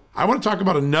remarkable. I want to talk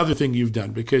about another thing you've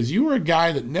done, because you were a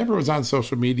guy that never was on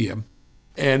social media.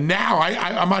 And now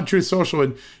I'm on Truth Social,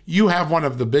 and you have one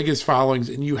of the biggest followings,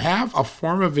 and you have a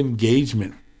form of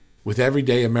engagement with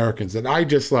everyday Americans that I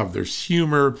just love. There's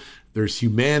humor, there's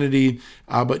humanity,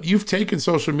 but you've taken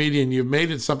social media and you've made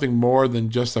it something more than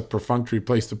just a perfunctory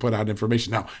place to put out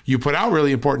information. Now, you put out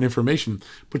really important information,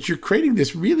 but you're creating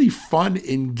this really fun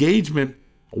engagement.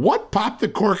 What popped the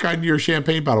cork on your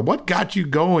champagne bottle? What got you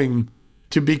going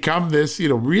to become this,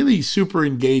 really super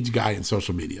engaged guy in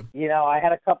social media? I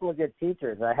had a couple of good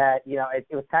teachers. I had, it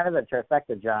was kind of a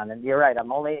trifecta, John. And you're right. I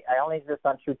only exist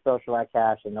on Truth Social at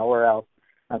Cash and nowhere else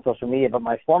on social media. But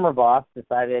my former boss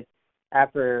decided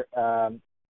after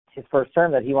his first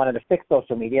term that he wanted to fix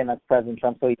social media, and that's President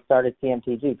Trump. So he started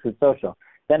TMTG, Truth Social.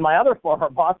 Then my other former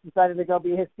boss decided to go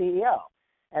be his CEO.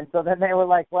 And so then they were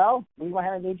like, well, we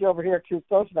need you over here at Truth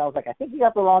Social. And I was like, I think you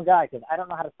got the wrong guy, because I don't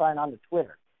know how to sign on to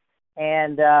Twitter.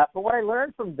 And but what I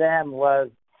learned from them was,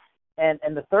 and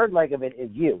the third leg of it is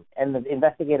you and the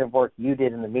investigative work you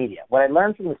did in the media. What I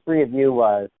learned from the three of you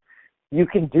was you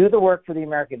can do the work for the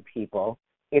American people.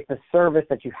 It's a service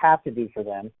that you have to do for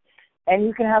them, and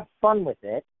you can have fun with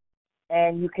it,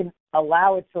 and you can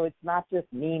allow it so it's not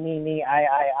just me,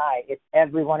 I. It's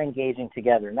everyone engaging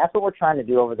together, and that's what we're trying to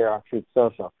do over there on Truth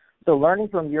Social. So learning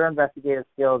from your investigative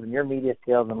skills and your media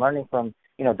skills, and learning from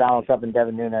Donald Trump and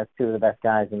Devin Nunes, two of the best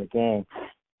guys in the game.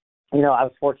 I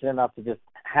was fortunate enough to just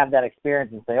have that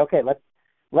experience and say, okay,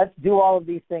 let's do all of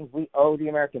these things we owe the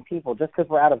American people. Just because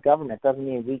we're out of government doesn't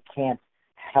mean we can't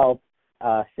help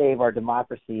save our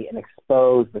democracy and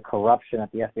expose the corruption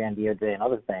at the FBI and DOJ and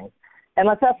other things. And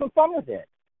let's have some fun with it.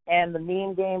 And the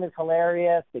meme game is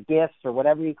hilarious, the GIFs or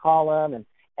whatever you call them.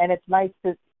 And it's nice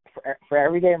for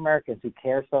everyday Americans who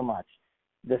care so much.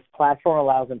 This platform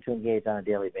allows them to engage on a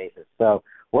daily basis. So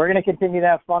we're going to continue to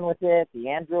have fun with it. The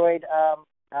Android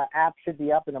app should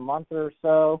be up in a month or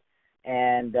so,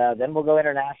 and then we'll go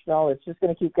international. It's just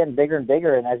going to keep getting bigger and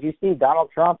bigger. And as you see, Donald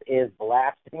Trump is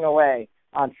blasting away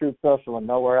on Truth Social and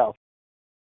nowhere else.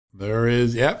 There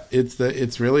is, yep.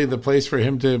 It's really the place for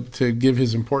him to give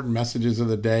his important messages of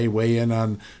the day, weigh in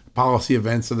on policy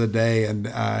events of the day.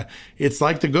 And it's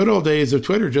like the good old days of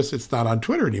Twitter, just it's not on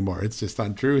Twitter anymore. It's just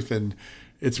on Truth. And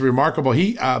it's remarkable.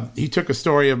 He took a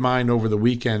story of mine over the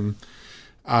weekend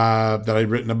that I'd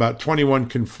written about 21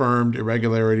 confirmed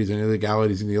irregularities and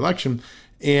illegalities in the election.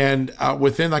 And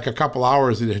within like a couple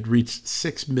hours, it had reached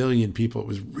 6 million people. It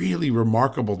was really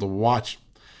remarkable to watch.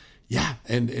 Yeah.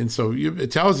 And so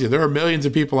it tells you there are millions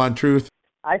of people on Truth.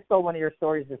 I stole one of your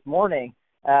stories this morning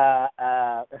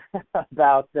about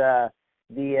the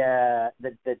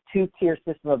two-tier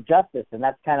system of justice. And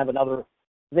that's kind of another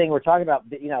thing we're talking about.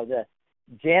 The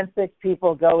Jan 6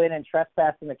 people go in and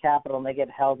trespass in the Capitol, and they get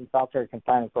held in solitary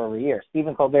confinement for over a year.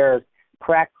 Stephen Colbert's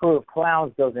crack crew of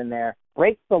clowns goes in there,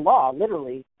 breaks the law,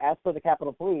 literally, as per the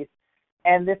Capitol Police,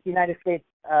 and this United States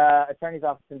Attorney's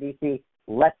Office in D.C.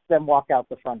 lets them walk out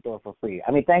the front door for free.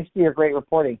 I mean, thanks to your great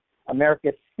reporting,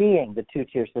 America's seeing the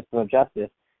two-tier system of justice,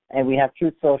 and we have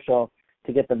Truth Social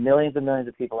to get the millions and millions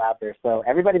of people out there. So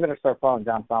everybody better start following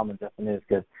John Solomon, Just the News,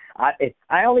 because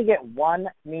I only get one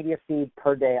media feed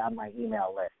per day on my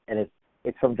email list, and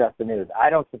it's from Just the News. I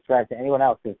don't subscribe to anyone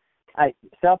else because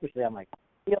I'm like,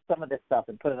 steal some of this stuff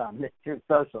and put it on this Truth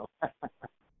Social.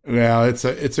 Well, it's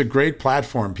a great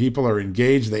platform. People are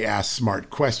engaged. They ask smart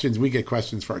questions. We get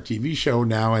questions for our TV show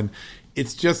now, and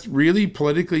it's just really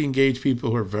politically engaged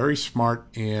people who are very smart,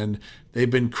 and they've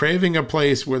been craving a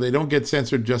place where they don't get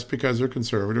censored just because they're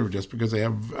conservative or just because they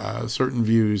have certain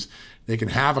views. They can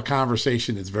have a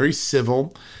conversation. It's very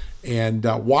civil. And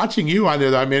watching you on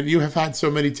there, I mean, you have had so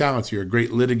many talents. You're a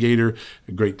great litigator,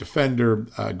 a great defender,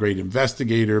 a great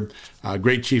investigator, a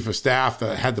great chief of staff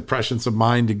that had the prescience of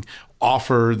mind to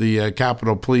offer the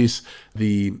Capitol Police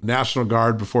the National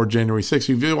Guard before January 6th.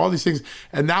 You do all these things.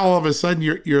 And now all of a sudden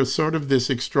you're sort of this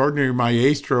extraordinary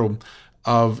maestro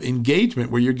of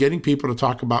engagement where you're getting people to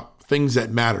talk about things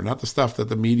that matter, not the stuff that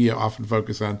the media often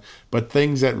focus on, but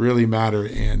things that really matter.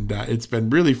 And it's been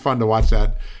really fun to watch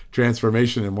that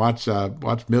transformation and watch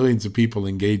millions of people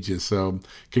engage you. So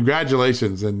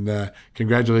congratulations, and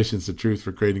congratulations to Truth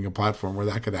for creating a platform where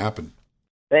that could happen.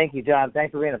 Thank you, John.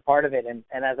 Thanks for being a part of it. And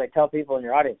as I tell people in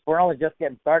your audience, we're only just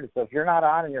getting started. So if you're not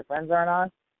on and your friends aren't on,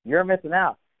 you're missing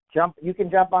out. You can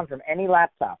jump on from any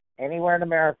laptop, anywhere in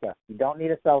America. You don't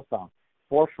need a cell phone,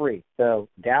 for free. So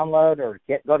download or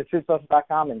go to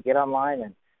truthsocial.com and get online,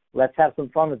 and let's have some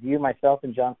fun with you, myself,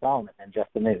 and John Solomon and Just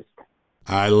the News.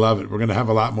 I love it. We're going to have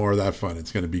a lot more of that fun.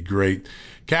 It's going to be great.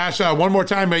 Cash, one more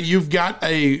time, you've got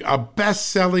a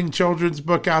best-selling children's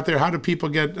book out there. How do people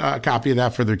get a copy of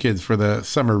that for their kids for the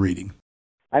summer reading?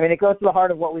 I mean, it goes to the heart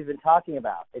of what we've been talking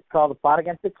about. It's called The Plot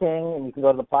Against the King, and you can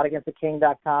go to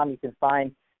theplotagainsttheking.com. You can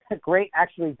find great,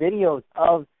 actually, videos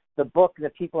of the book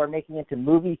that people are making into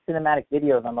movie cinematic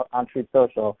videos on Truth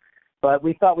Social. But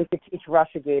we thought we could teach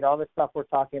Russiagate, all this stuff we're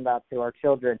talking about, to our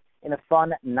children in a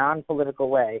fun, non-political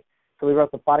way. So we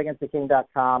wrote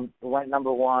theplotagainsttheking.com. We went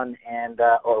number one, and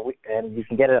you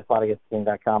can get it at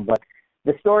plotagainsttheking.com. But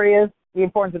the story is the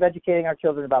importance of educating our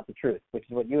children about the truth, which is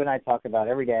what you and I talk about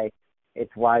every day. It's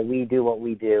why we do what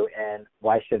we do, and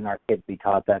why shouldn't our kids be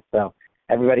taught that? So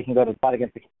everybody can go to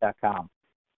plotagainsttheking.com.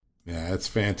 Yeah, that's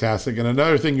fantastic. And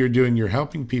another thing you're doing, you're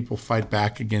helping people fight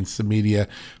back against the media.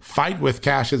 Fight with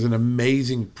Cash is an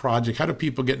amazing project. How do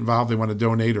people get involved? They want to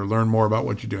donate or learn more about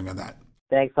what you're doing on that?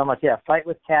 Thanks so much. Yeah,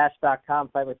 fightwithcash.com,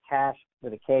 fightwithcash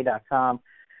with a K.com.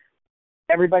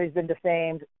 Everybody's been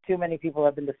defamed. Too many people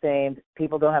have been defamed.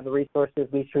 People don't have the resources.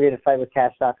 We created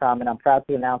fightwithcash.com, and I'm proud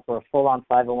to announce we're a full-on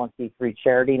 501c3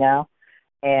 charity now.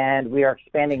 And we are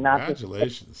expanding not just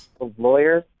with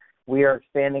lawyers. We are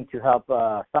expanding to help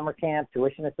summer camp,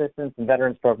 tuition assistance, and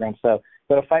veterans programs. So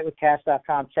go to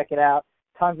fightwithcash.com, check it out.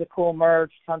 Tons of cool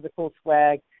merch, tons of cool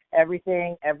swag.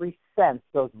 Everything, every cent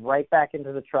goes right back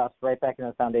into the trust, right back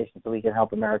into the foundation so we can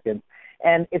help Americans.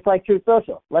 And it's like Truth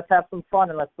Social. Let's have some fun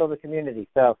and let's build a community.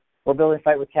 So we're building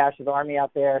Fight with Cash's army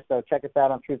out there. So check us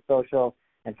out on Truth Social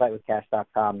and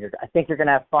fightwithcash.com. I think you're going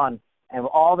to have fun. And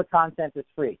all the content is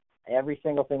free. Every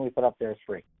single thing we put up there is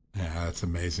free. Yeah, that's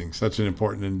amazing. Such an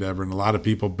important endeavor, and a lot of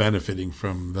people benefiting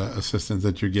from the assistance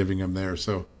that you're giving them there.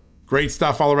 So great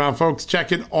stuff all around, folks.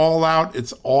 Check it all out.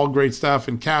 It's all great stuff.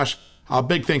 And Cash,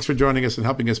 big thanks for joining us and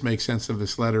helping us make sense of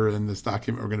this letter and this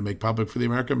document we're going to make public for the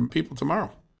American people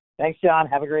tomorrow. Thanks, John.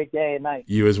 Have a great day and night.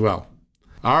 You as well.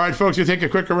 All right, folks, we'll take a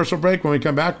quick commercial break. When we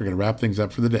come back, we're going to wrap things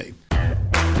up for the day.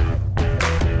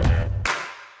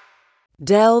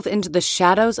 Delve into the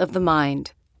shadows of the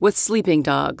mind with Sleeping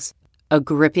Dogs, a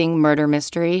gripping murder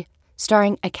mystery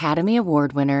starring Academy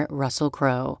Award winner Russell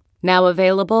Crowe. Now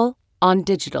available on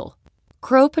digital.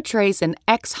 Crowe portrays an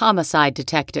ex-homicide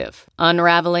detective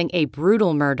unraveling a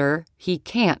brutal murder he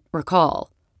can't recall.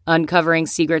 Uncovering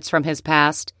secrets from his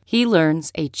past, he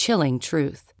learns a chilling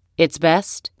truth. It's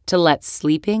best to let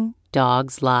sleeping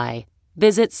dogs lie.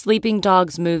 Visit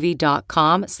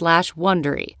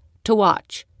sleepingdogsmovie.com/Wondery to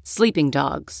watch Sleeping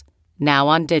Dogs, now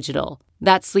on digital.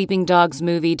 That's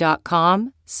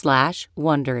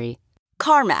sleepingdogsmovie.com/Wondery.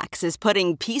 CarMax is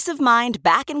putting peace of mind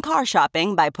back in car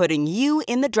shopping by putting you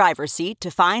in the driver's seat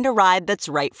to find a ride that's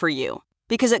right for you.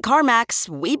 Because at CarMax,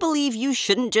 we believe you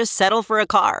shouldn't just settle for a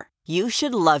car. You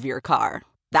should love your car.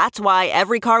 That's why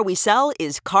every car we sell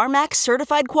is CarMax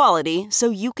certified quality, so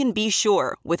you can be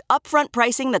sure with upfront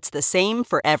pricing that's the same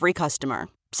for every customer.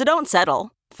 So don't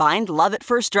settle. Find love at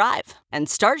first drive and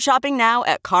start shopping now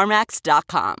at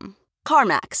CarMax.com.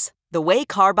 CarMax, the way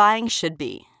car buying should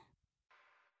be.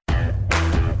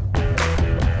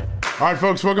 All right,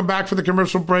 folks, welcome back for the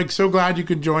commercial break. So glad you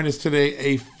could join us today.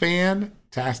 A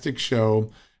fantastic show.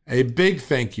 A big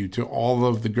thank you to all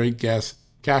of the great guests,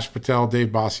 Kash Patel, Dave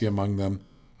Bossie among them.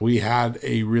 We had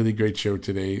a really great show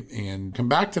today. And come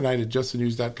back tonight at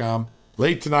justthenews.com.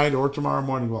 Late tonight or tomorrow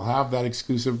morning, we'll have that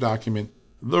exclusive document,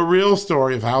 the real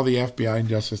story of how the FBI and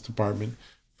Justice Department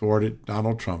thwarted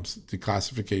Donald Trump's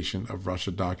declassification of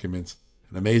Russia documents.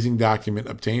 An amazing document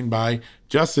obtained by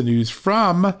Just the News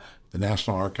from the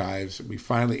National Archives. We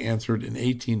finally answered an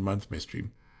 18-month mystery.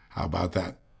 How about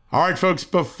that? All right, folks,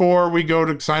 before we go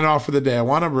to sign off for the day, I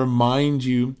want to remind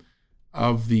you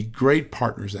of the great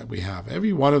partners that we have.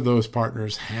 Every one of those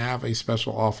partners have a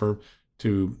special offer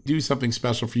to do something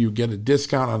special for you. Get a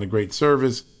discount on a great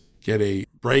service, get a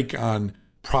break on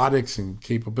products and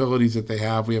capabilities that they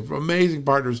have. We have amazing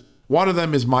partners. One of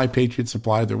them is My Patriot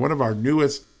Supply. They're one of our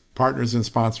newest partners and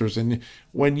sponsors. And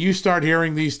when you start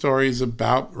hearing these stories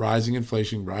about rising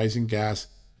inflation, rising gas,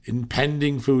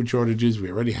 impending food shortages,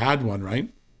 we already had one, right?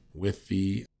 With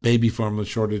the baby formula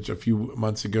shortage a few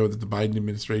months ago that the Biden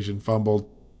administration fumbled.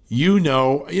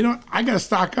 I got to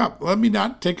stock up. Let me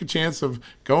not take a chance of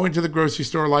going to the grocery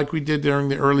store like we did during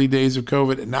the early days of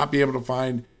COVID and not be able to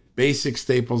find basic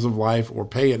staples of life or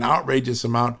pay an outrageous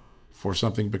amount for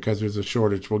something because there's a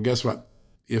shortage. Well, guess what?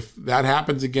 If that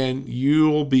happens again,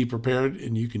 you'll be prepared,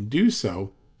 and you can do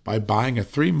so by buying a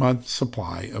 3-month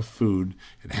supply of food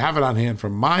and have it on hand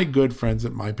from my good friends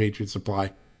at My Patriot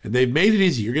Supply. And they've made it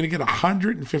easy. You're going to get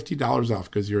 $150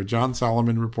 off because you're a John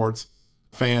Solomon Reports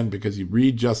fan, because you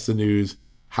read Just the News.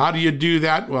 How do you do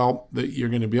that? Well, you're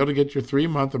going to be able to get your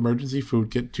 3-month emergency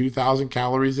food kit, 2,000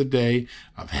 calories a day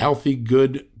of healthy,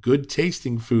 good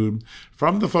tasting food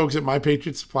from the folks at My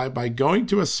Patriot Supply by going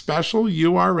to a special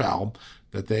URL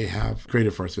that they have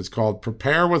created for us. It's called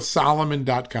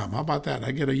preparewithsolomon.com. How about that?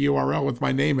 I get a URL with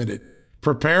my name in it.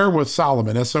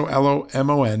 Preparewithsolomon,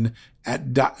 SOLOMON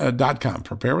 .com.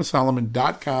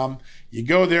 Preparewithsolomon.com. You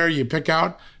go there, you pick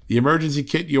out the emergency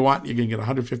kit you want. You're going to get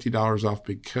 $150 off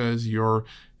because you're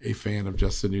a fan of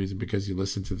Just the News and because you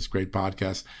listen to this great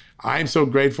podcast. I'm so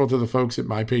grateful to the folks at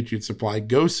My Patriot Supply.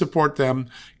 Go support them.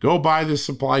 Go buy this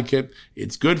supply kit.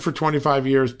 It's good for 25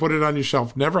 years. Put it on your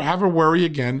shelf. Never have a worry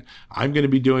again. I'm going to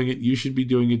be doing it. You should be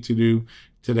doing it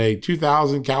today.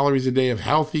 2,000 calories a day of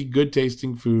healthy, good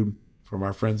tasting food from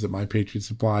our friends at My Patriot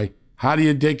Supply. How do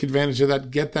you take advantage of that?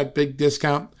 Get that big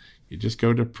discount. You just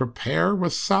go to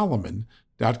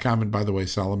preparewithsolomon.com. And by the way,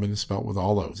 Solomon is spelled with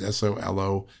all those,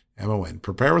 SOLOMON.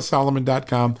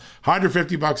 Preparewithsolomon.com.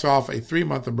 $150 off a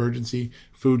 3-month emergency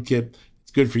food kit.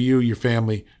 It's good for you, your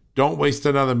family. Don't waste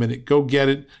another minute. Go get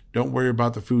it. Don't worry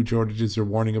about the food shortages or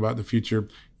warning about the future.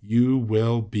 You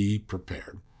will be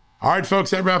prepared. All right, folks,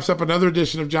 that wraps up another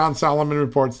edition of John Solomon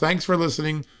Reports. Thanks for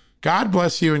listening. God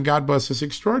bless you, and God bless this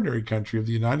extraordinary country of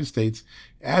the United States,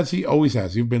 as he always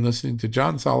has. You've been listening to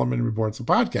John Solomon Reports, a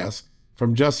podcast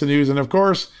from Just the News. And of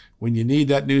course, when you need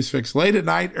that news fix late at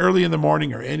night, early in the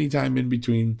morning, or anytime in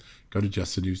between, go to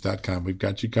justthenews.com. We've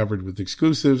got you covered with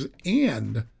exclusives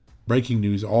and breaking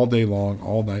news all day long,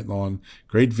 all night long.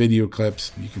 Great video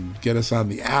clips. You can get us on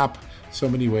the app. So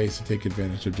many ways to take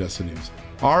advantage of Just the News.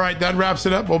 All right, that wraps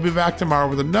it up. We'll be back tomorrow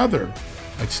with another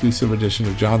exclusive edition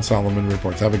of John Solomon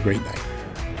Reports. Have a great night.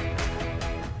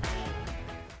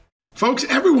 Folks,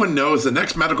 everyone knows the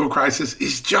next medical crisis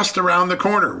is just around the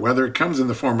corner, whether it comes in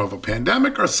the form of a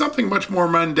pandemic or something much more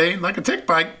mundane like a tick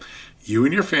bite. You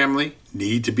and your family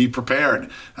need to be prepared.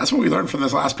 That's what we learned from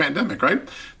this last pandemic, right?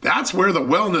 That's where the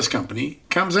Wellness Company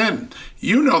comes in.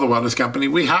 You know the Wellness Company.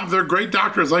 We have their great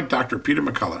doctors like Dr. Peter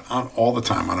McCullough on all the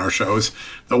time on our shows.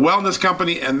 The Wellness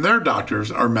Company and their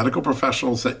doctors are medical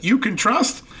professionals that you can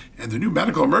trust, and the new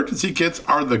medical emergency kits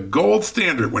are the gold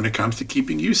standard when it comes to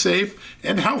keeping you safe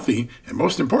and healthy, and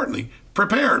most importantly,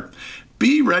 prepared.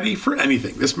 Be ready for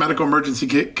anything. This medical emergency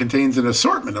kit contains an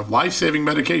assortment of life-saving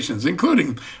medications,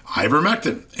 including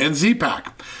ivermectin and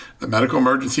Z-Pak. The medical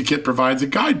emergency kit provides a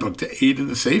guidebook to aid in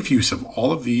the safe use of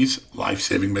all of these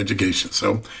life-saving medications,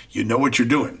 so you know what you're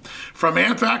doing. From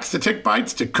anthrax to tick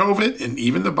bites to COVID and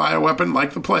even the bioweapon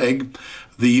like the plague,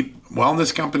 the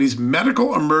Wellness Company's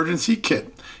medical emergency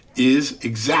kit is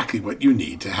exactly what you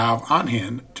need to have on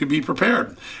hand to be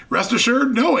prepared. Rest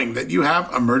assured knowing that you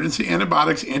have emergency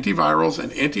antibiotics, antivirals,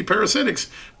 and antiparasitics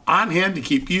on hand to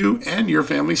keep you and your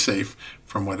family safe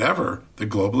from whatever the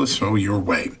globalists throw your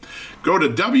way. Go to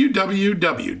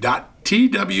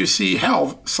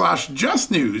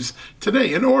www.twchealth.com/justnews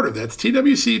today and order. That's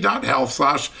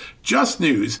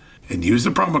twc.health/justnews and use the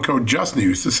promo code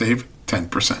JUSTNEWS to save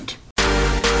 10%.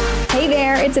 Hey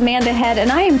there, it's Amanda Head,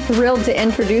 and I am thrilled to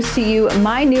introduce to you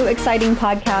my new exciting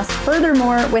podcast,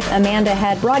 Furthermore with Amanda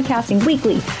Head, broadcasting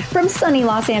weekly from sunny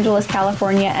Los Angeles,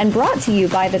 California, and brought to you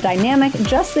by the dynamic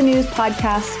Just the News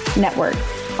Podcast Network.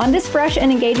 On this fresh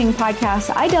and engaging podcast,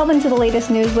 I delve into the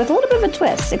latest news with a little bit of a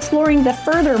twist, exploring the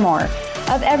furthermore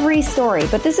of every story.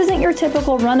 But this isn't your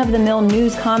typical run-of-the-mill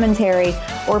news commentary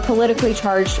or politically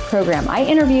charged program. I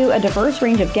interview a diverse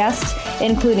range of guests,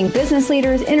 including business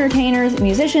leaders, entertainers,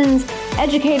 musicians,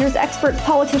 educators, experts,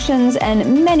 politicians,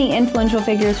 and many influential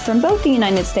figures from both the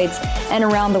United States and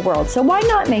around the world. So why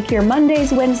not make your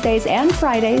Mondays, Wednesdays, and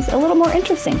Fridays a little more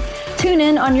interesting? Tune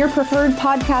in on your preferred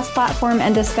podcast platform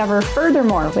and discover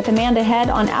Furthermore with Amanda Head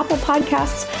on Apple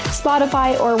Podcasts,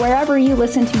 Spotify, or wherever you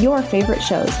listen to your favorite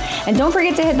shows. And don't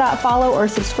forget to hit that follow or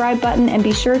subscribe button and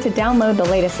be sure to download the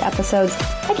latest episodes.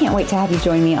 I can't wait to have you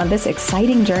join me on this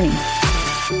exciting journey.